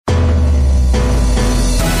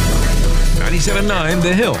97.9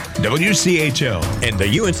 The Hill, WCHL, And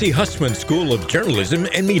the UNC Hussman School of Journalism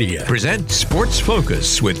and Media present Sports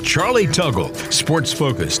Focus with Charlie Tuggle. Sports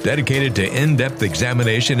Focus, dedicated to in-depth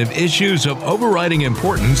examination of issues of overriding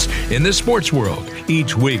importance in the sports world.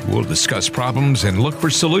 Each week, we'll discuss problems and look for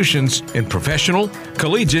solutions in professional,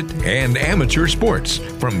 collegiate, and amateur sports.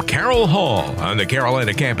 From Carroll Hall on the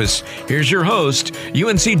Carolina campus, here's your host,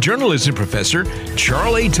 UNC journalism professor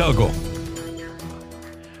Charlie Tuggle.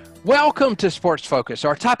 Welcome to Sports Focus.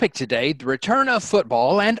 Our topic today, the return of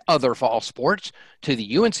football and other fall sports to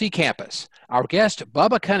the UNC campus. Our guest,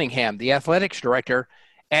 Bubba Cunningham, the athletics director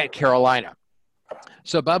at Carolina.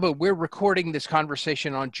 So, Bubba, we're recording this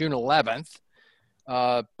conversation on June 11th.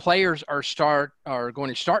 Players are going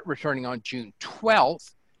to start returning on June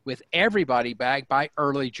 12th with everybody back by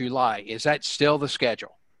early July. Is that still the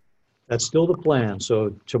schedule? That's still the plan.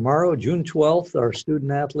 So tomorrow, June 12th, our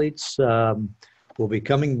student athletes will be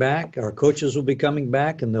coming back. Our coaches will be coming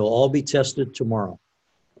back, and they'll all be tested tomorrow.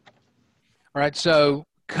 All right. So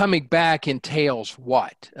coming back entails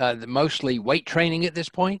what? Mostly weight training at this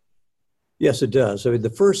point? Yes, it does. I mean, the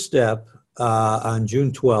first step on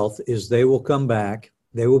June 12th is they will come back.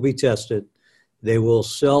 They will be tested. They will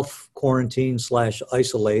self-quarantine /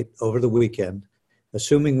 isolate over the weekend,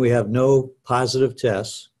 assuming we have no positive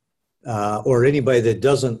tests, or anybody that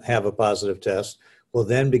doesn't have a positive test will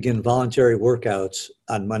then begin voluntary workouts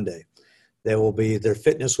on Monday. Their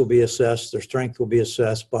fitness will be assessed, their strength will be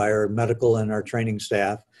assessed by our medical and our training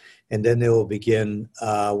staff, and then they will begin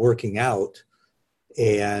working out.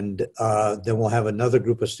 And then we'll have another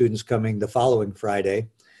group of students coming the following Friday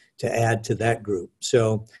to add to that group.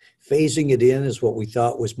 So phasing it in is what we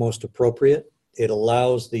thought was most appropriate. It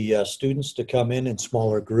allows the students to come in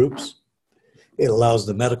smaller groups. It allows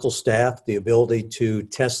the medical staff the ability to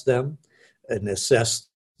test them and assess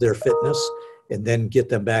their fitness, and then get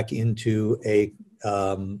them back into a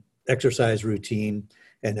exercise routine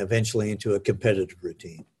and eventually into a competitive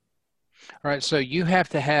routine. All right, so you have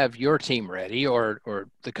to have your team ready, or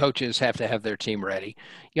the coaches have to have their team ready.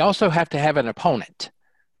 You also have to have an opponent.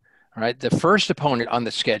 All right, the first opponent on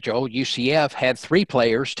the schedule, UCF, had 3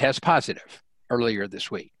 players test positive earlier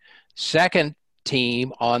this week. Second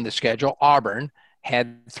team on the schedule, Auburn,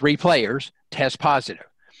 had 3 players test positive.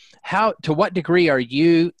 To what degree are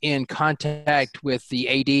you in contact with the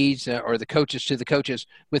ADs or the coaches to the coaches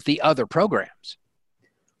with the other programs?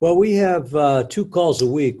 Well, we have 2 calls a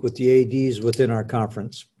week with the ADs within our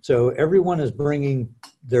conference. So everyone is bringing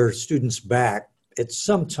their students back at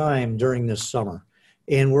some time during this summer.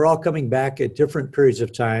 And we're all coming back at different periods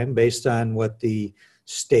of time based on what the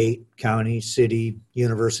state, county, city,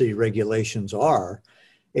 university regulations are.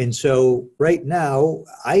 And so right now,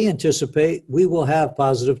 I anticipate we will have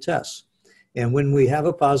positive tests. And when we have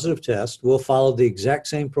a positive test, we'll follow the exact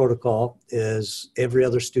same protocol as every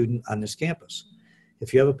other student on this campus.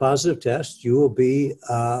 If you have a positive test, you will be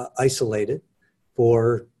isolated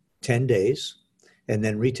for 10 days and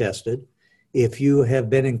then retested. If you have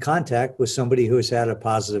been in contact with somebody who has had a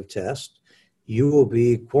positive test, you will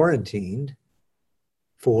be quarantined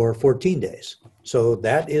for 14 days. So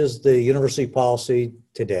that is the university policy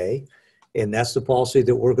today, and that's the policy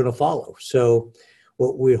that we're going to follow. So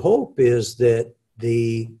what we hope is that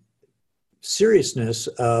the seriousness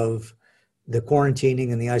of the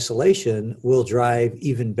quarantining and the isolation will drive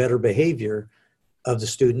even better behavior of the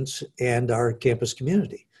students and our campus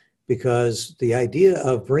community, because the idea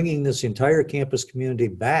of bringing this entire campus community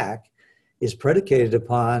back is predicated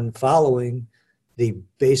upon following the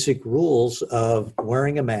basic rules of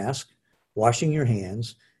wearing a mask, washing your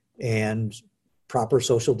hands, and proper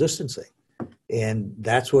social distancing. And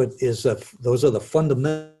that's what those are the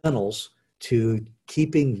fundamentals to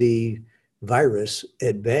keeping the virus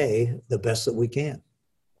at bay the best that we can.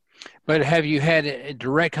 But have you had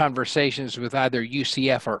direct conversations with either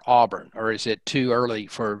UCF or Auburn, or is it too early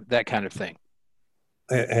for that kind of thing?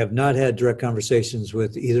 I have not had direct conversations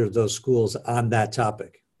with either of those schools on that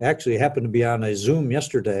topic. Actually, I happened to be on a Zoom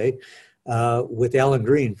yesterday with Alan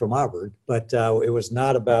Green from Auburn, but it was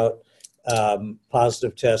not about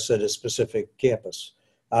positive tests at a specific campus.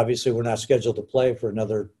 Obviously, we're not scheduled to play for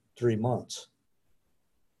another 3 months.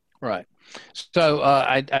 Right. So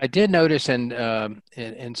I did notice in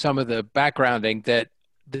some of the backgrounding that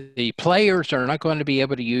the players are not going to be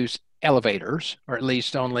able to use elevators, or at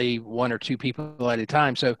least only 1 or 2 people at a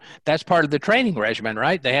time. So that's part of the training regimen,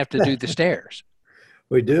 right? They have to do the stairs.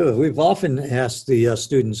 We do. We've often asked the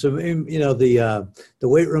students, the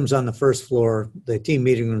weight room's on the first floor, the team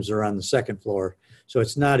meeting rooms are on the second floor. So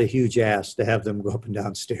it's not a huge ask to have them go up and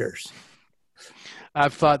down stairs.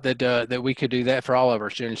 I've thought that we could do that for all of our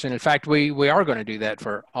students, and in fact, we are going to do that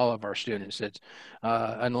for all of our students. It's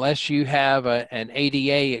unless you have an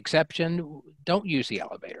ADA exception, don't use the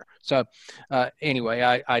elevator. So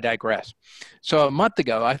anyway, I digress. So a month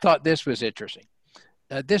ago, I thought this was interesting.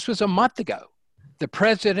 This was a month ago. The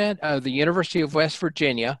president of the University of West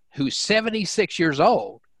Virginia, who's 76 years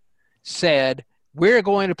old, said, we're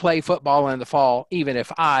going to play football in the fall, even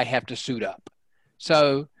if I have to suit up.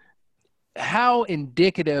 So how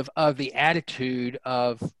indicative of the attitude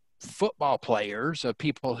of football players, of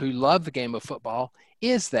people who love the game of football,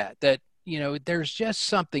 is that, there's just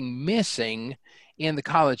something missing in the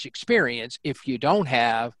college experience if you don't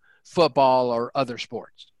have football or other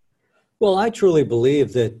sports? Well, I truly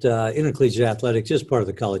believe that intercollegiate athletics is part of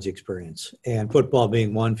the college experience, and football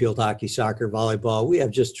being one, field hockey, soccer, volleyball. We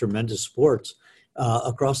have just tremendous sports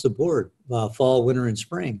across the board, fall, winter, and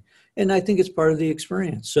spring. And I think it's part of the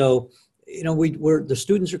experience. So, the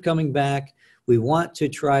students are coming back. We want to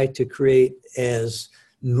try to create as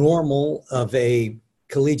normal of a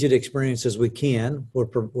collegiate experience as we can.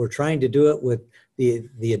 We're trying to do it with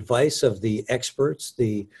the advice of the experts,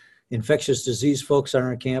 the infectious disease folks on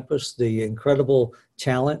our campus, the incredible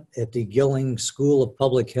talent at the Gilling School of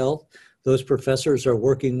Public Health. Those professors are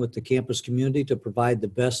working with the campus community to provide the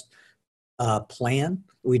best plan.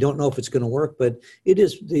 We don't know if it's going to work, but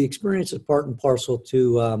the experience is part and parcel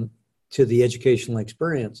to the educational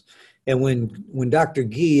experience. And when Dr.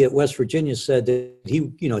 Gee at West Virginia said that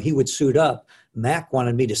he would suit up, Mac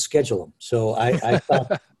wanted me to schedule him. So I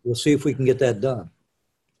thought we'll see if we can get that done.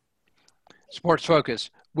 Sports Focus.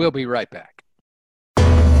 We'll be right back.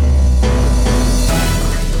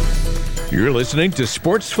 You're listening to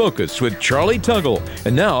Sports Focus with Charlie Tuggle.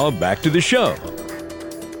 And now back to the show.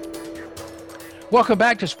 Welcome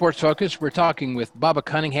back to Sports Focus. We're talking with Bubba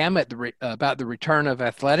Cunningham about the return of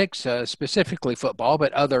athletics, specifically football,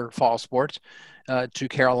 but other fall sports, to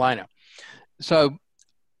Carolina. So,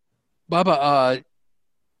 Bubba,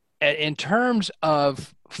 in terms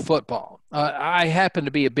of football, I happen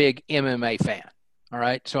to be a big MMA fan. All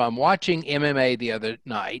right. So I'm watching MMA the other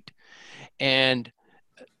night, and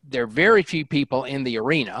there are very few people in the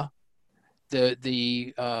arena.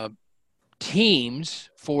 The teams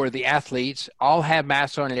for the athletes all have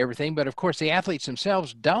masks on and everything, but of course the athletes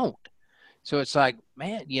themselves don't. So it's like,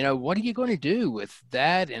 man, what are you going to do with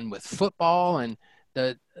that and with football? And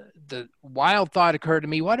the wild thought occurred to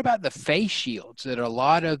me, what about the face shields that a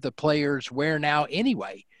lot of the players wear now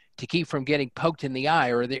anyway, to keep from getting poked in the eye?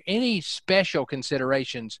 Or are there any special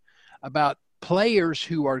considerations about players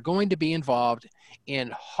who are going to be involved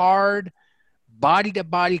in hard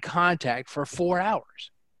body-to-body contact for 4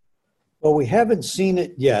 hours? Well, we haven't seen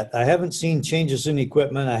it yet. I haven't seen changes in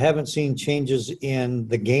equipment. I haven't seen changes in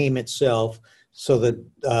the game itself so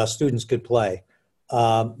that students could play.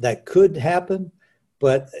 That could happen.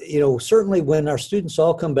 But, certainly when our students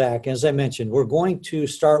all come back, as I mentioned, we're going to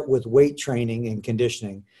start with weight training and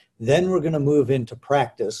conditioning. Then we're going to move into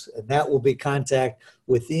practice, and that will be contact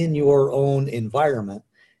within your own environment.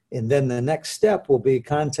 And then the next step will be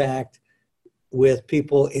contact with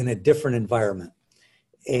people in a different environment.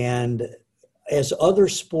 And as other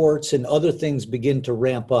sports and other things begin to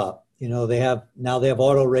ramp up, they have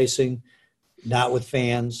auto racing, not with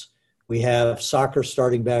fans. We have soccer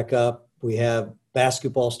starting back up. We have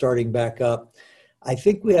basketball starting back up. I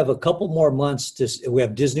think we have a couple more months we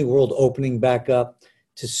have Disney World opening back up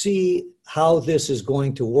to see how this is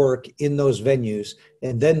going to work in those venues,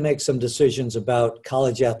 and then make some decisions about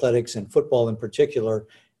college athletics and football in particular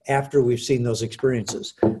after we've seen those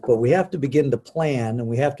experiences. But we have to begin to plan, and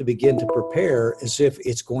we have to begin to prepare as if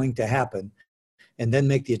it's going to happen, and then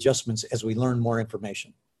make the adjustments as we learn more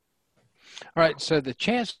information. All right, so the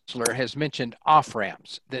chancellor has mentioned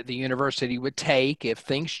off-ramps that the university would take if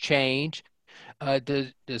things change.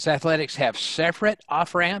 Does athletics have separate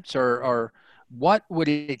off-ramps, or what would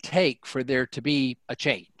it take for there to be a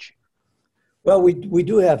change? Well, we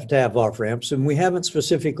do have to have off-ramps, and we haven't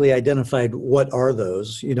specifically identified what are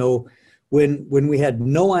those. When we had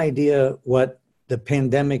no idea what the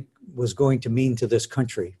pandemic was going to mean to this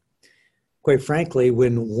country, quite frankly,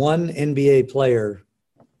 when one NBA player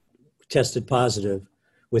tested positive,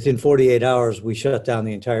 within 48 hours, we shut down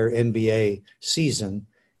the entire NBA season,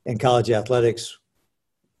 and college athletics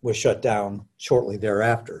was shut down shortly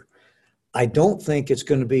thereafter. I don't think it's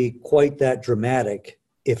going to be quite that dramatic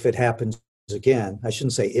if it happens again. I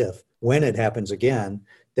shouldn't say if, when it happens again,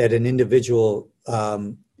 that an individual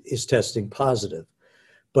is testing positive.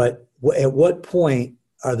 But at what point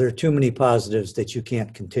are there too many positives that you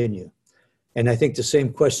can't continue? And I think the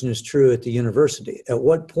same question is true at the university. At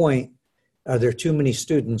what point Are there too many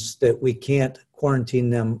students that we can't quarantine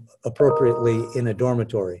them appropriately in a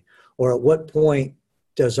dormitory? Or at what point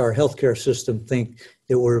does our healthcare system think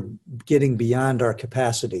that we're getting beyond our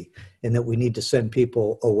capacity and that we need to send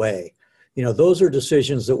people away? Those are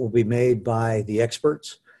decisions that will be made by the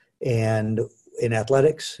experts and in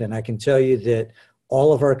athletics. And I can tell you that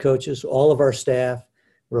all of our coaches, all of our staff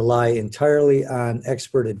rely entirely on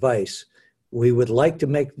expert advice. We would like to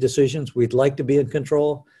make decisions. We'd like to be in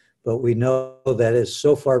control, but we know that is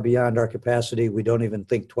so far beyond our capacity, we don't even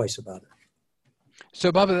think twice about it.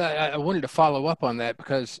 So, Bubba, I wanted to follow up on that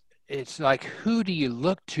because it's like, who do you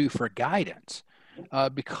look to for guidance?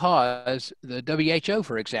 Because the WHO,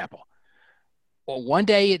 for example, well, one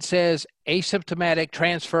day it says asymptomatic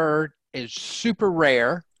transfer is super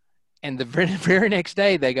rare, and the very next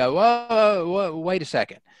day they go, whoa, wait a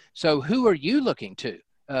second. So who are you looking to?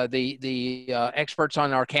 The experts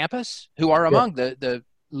on our campus, who are among the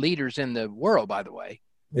leaders in the world, by the way.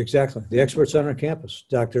 Exactly. The experts on our campus,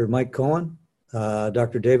 Dr. Mike Cohen,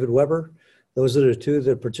 Dr. David Weber. Those are the two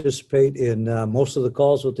that participate in most of the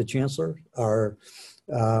calls with the chancellor.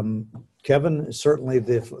 Kevin is certainly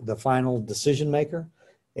the final decision maker,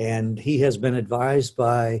 and he has been advised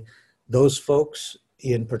by those folks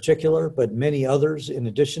in particular, but many others in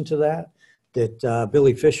addition to that,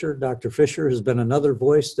 Billy Fisher, Dr. Fisher, has been another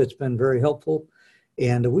voice that's been very helpful.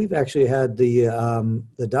 And we've actually had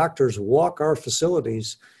the doctors walk our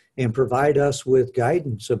facilities and provide us with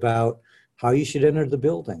guidance about how you should enter the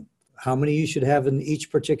building, how many you should have in each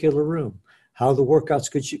particular room, how the workouts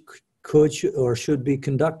could or should be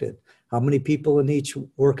conducted, how many people in each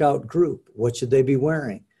workout group, what should they be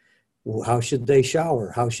wearing, how should they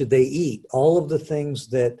shower, how should they eat, all of the things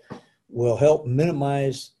that will help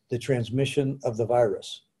minimize the transmission of the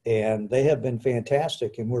virus. And they have been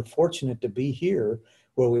fantastic, and we're fortunate to be here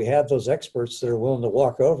where we have those experts that are willing to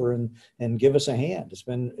walk over and give us a hand.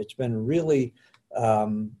 It's been really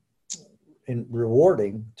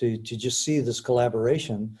rewarding to just see this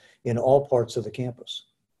collaboration in all parts of the campus.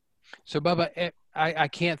 So, Bubba, I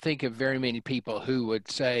can't think of very many people who would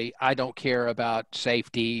say, I don't care about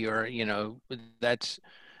safety, or, that's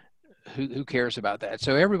who cares about that.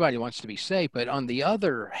 So everybody wants to be safe. But on the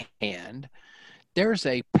other hand, there's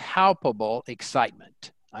a palpable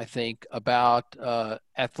excitement, I think, about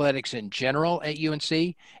athletics in general at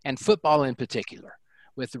UNC and football in particular,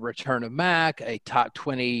 with the return of Mac, a top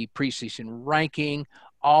 20 preseason ranking,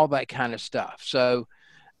 all that kind of stuff. So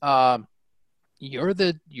you're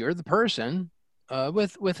the person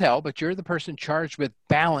with help, but you're the person charged with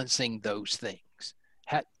balancing those things.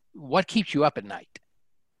 What keeps you up at night?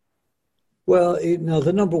 Well,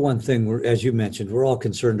 the number one thing, as you mentioned, we're all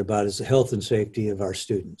concerned about is the health and safety of our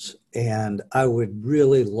students. And I would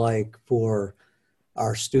really like for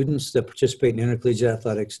our students that participate in intercollegiate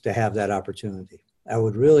athletics to have that opportunity. I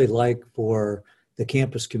would really like for the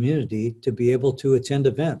campus community to be able to attend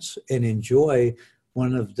events and enjoy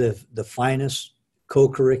one of the finest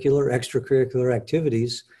co-curricular, extracurricular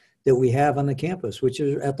activities that we have on the campus, which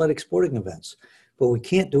is athletic sporting events. But we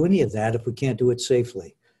can't do any of that if we can't do it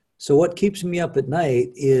safely. So what keeps me up at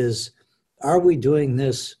night is, are we doing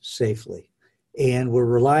this safely? And we're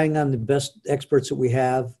relying on the best experts that we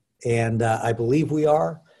have, and I believe we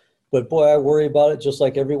are. But boy, I worry about it just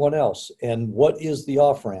like everyone else. And what is the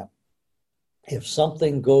off-ramp? If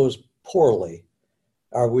something goes poorly,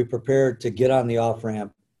 are we prepared to get on the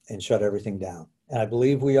off-ramp and shut everything down? And I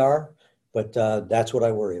believe we are, but that's what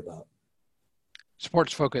I worry about.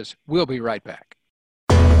 Sports Focus. We'll be right back.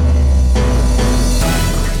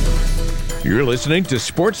 You're listening to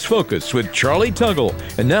Sports Focus with Charlie Tuggle.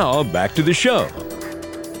 And now back to the show.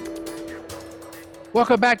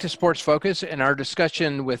 Welcome back to Sports Focus and our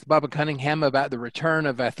discussion with Bubba Cunningham about the return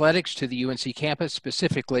of athletics to the UNC campus,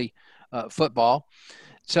 specifically football.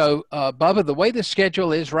 So, Bubba, the way the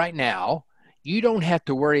schedule is right now, you don't have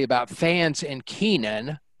to worry about fans in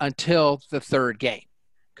Kenan until the third game,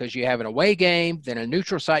 because you have an away game, then a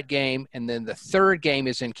neutral site game, and then the third game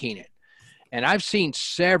is in Kenan. And I've seen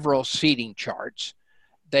several seating charts.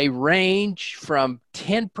 They range from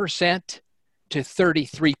 10% to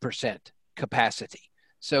 33% capacity.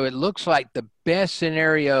 So it looks like the best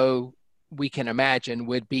scenario we can imagine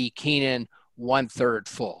would be Kenan 1/3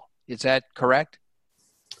 full. Is that correct?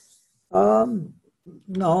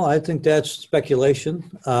 No, I think that's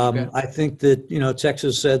speculation. Okay. I think that,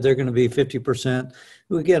 Texas said they're going to be 50%.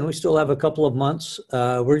 Again, we still have a couple of months.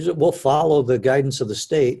 We'll follow the guidance of the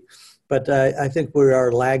state. But I think we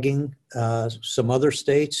are lagging some other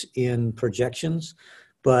states in projections.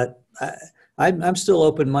 But I'm still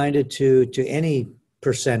open-minded to any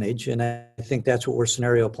percentage, and I think that's what we're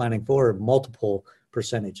scenario planning for, multiple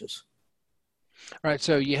percentages. Right.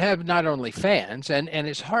 So you have not only fans, and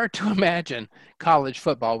it's hard to imagine college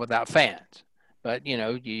football without fans. But you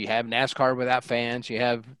have NASCAR without fans, you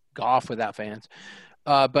have golf without fans.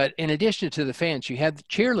 But in addition to the fans, you have the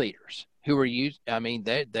cheerleaders who are used. I mean,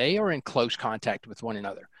 they are in close contact with one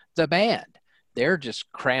another. The band, they're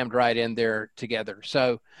just crammed right in there together.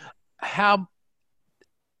 So how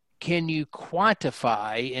can you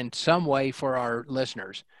quantify in some way for our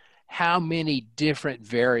listeners how many different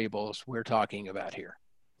variables we're talking about here?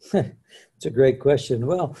 It's a great question.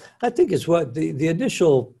 Well, I think it's what the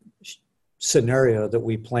initial scenario that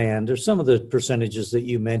we planned, or some of the percentages that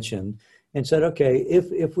you mentioned, and said, okay,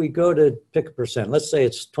 if we go to pick a percent, let's say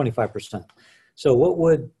it's 25%. So what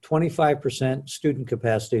would 25% student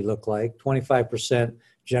capacity look like? 25%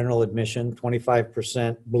 general admission,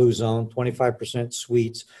 25% blue zone, 25%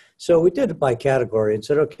 suites. So we did it by category and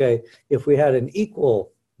said, okay, if we had an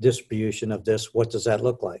equal distribution of this, what does that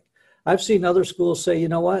look like? I've seen other schools say, you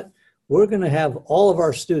know what, we're going to have all of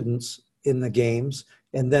our students in the games,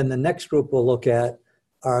 and then the next group we'll look at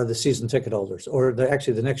are the season ticket holders, or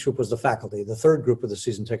actually the next group was the faculty. The third group were the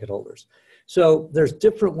season ticket holders. So there's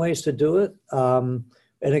different ways to do it. And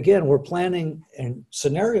again, we're planning and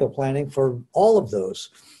scenario planning for all of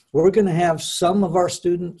those. We're going to have some of our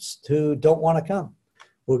students who don't want to come.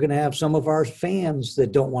 We're going to have some of our fans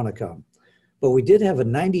that don't want to come. But we did have a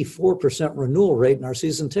 94% renewal rate in our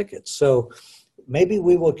season tickets. So maybe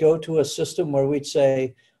we will go to a system where we'd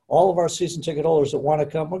say, all of our season ticket holders that want to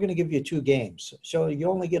come, we're going to give you 2 games. So you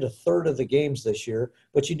only get a third of the games this year,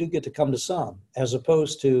 but you do get to come to some, as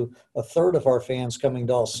opposed to a third of our fans coming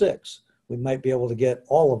to all 6. We might be able to get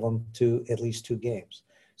all of them to at least 2 games.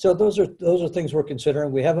 So those are things we're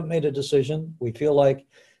considering. We haven't made a decision. We feel like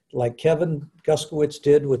Kevin Guskowitz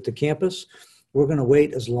did with the campus, we're going to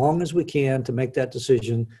wait as long as we can to make that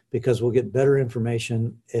decision, because we'll get better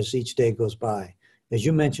information as each day goes by. As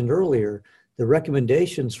you mentioned earlier, the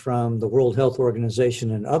recommendations from the World Health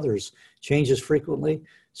Organization and others changes frequently.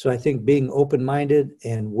 So I think being open-minded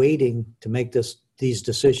and waiting to make these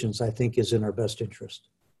decisions, I think, is in our best interest.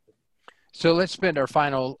 So let's spend our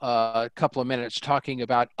final couple of minutes talking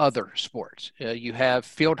about other sports. You have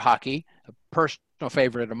field hockey, a personal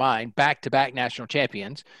favorite of mine, back-to-back national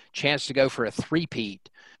champions, chance to go for a three-peat.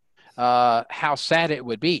 How sad it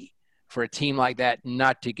would be for a team like that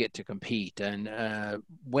not to get to compete. And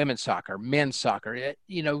women's soccer, men's soccer,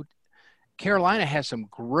 Carolina has some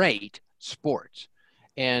great sports.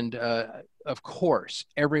 And of course,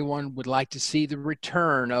 everyone would like to see the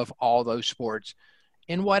return of all those sports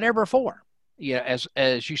in whatever form,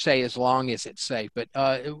 as you say, as long as it's safe. But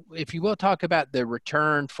if you will talk about the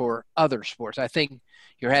return for other sports, I think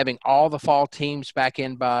you're having all the fall teams back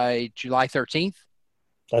in by July 13th.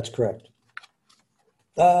 That's correct.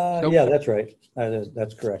 Yeah, that's right.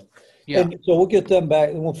 That's correct. Yeah. And so we'll get them back,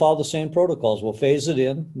 and we'll follow the same protocols. We'll phase it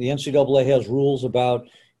in. The NCAA has rules about,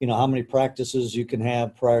 how many practices you can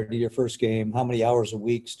have prior to your first game, how many hours a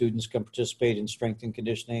week students can participate in strength and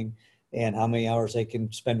conditioning, and how many hours they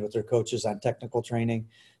can spend with their coaches on technical training.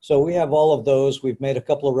 So we have all of those. We've made a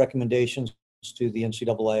couple of recommendations to the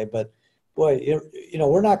NCAA, but boy,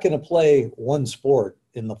 we're not going to play one sport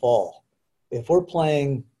in the fall. If we're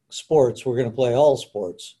playing sports, we're going to play all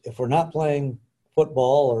sports. If we're not playing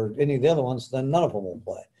football or any of the other ones, then none of them will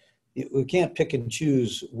play. We can't pick and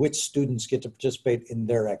choose which students get to participate in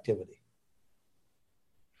their activity.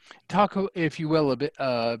 Talk, if you will,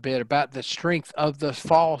 a bit about the strength of the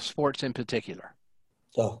fall sports in particular.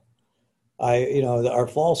 So, our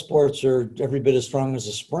fall sports are every bit as strong as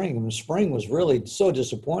the spring. And the spring was really so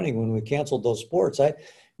disappointing when we canceled those sports.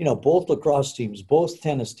 Both lacrosse teams, both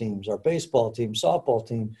tennis teams, our baseball team, softball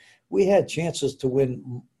team, we had chances to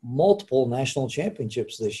win multiple national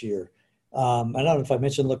championships this year. I don't know if I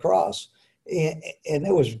mentioned lacrosse, and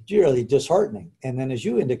it was really disheartening. And then, as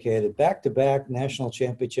you indicated, back-to-back national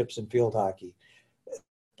championships in field hockey,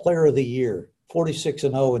 player of the year,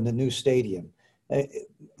 46-0 in the new stadium.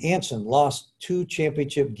 Anson lost 2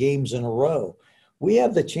 championship games in a row. We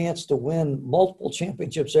have the chance to win multiple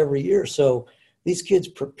championships every year. So these kids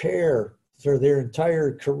prepare for their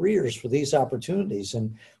entire careers for these opportunities.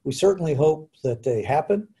 And we certainly hope that they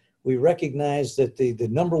happen. We recognize that the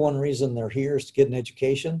number one reason they're here is to get an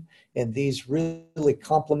education, and these really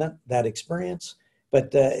complement that experience. But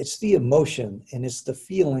it's the emotion and it's the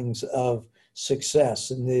feelings of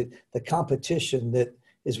success and the competition that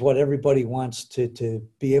is what everybody wants to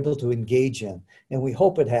be able to engage in. And we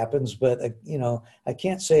hope it happens, but I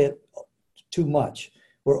can't say it too much.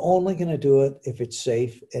 We're only going to do it if it's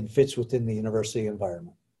safe and fits within the university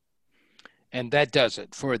environment. And that does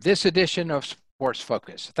it for this edition of Sports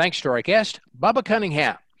Focus. Thanks to our guest, Bubba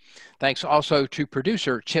Cunningham. Thanks also to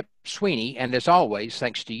producer Chip Sweeney. And as always,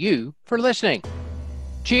 thanks to you for listening.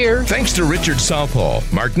 Cheers. Thanks to Richard Southall,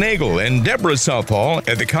 Mark Nagel, and Deborah Southall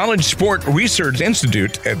at the College Sport Research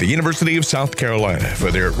Institute at the University of South Carolina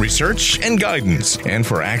for their research and guidance, and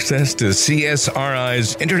for access to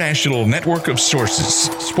CSRI's international network of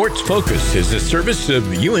sources. Sports Focus is a service of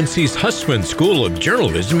UNC's Hussman School of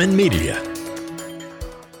Journalism and Media.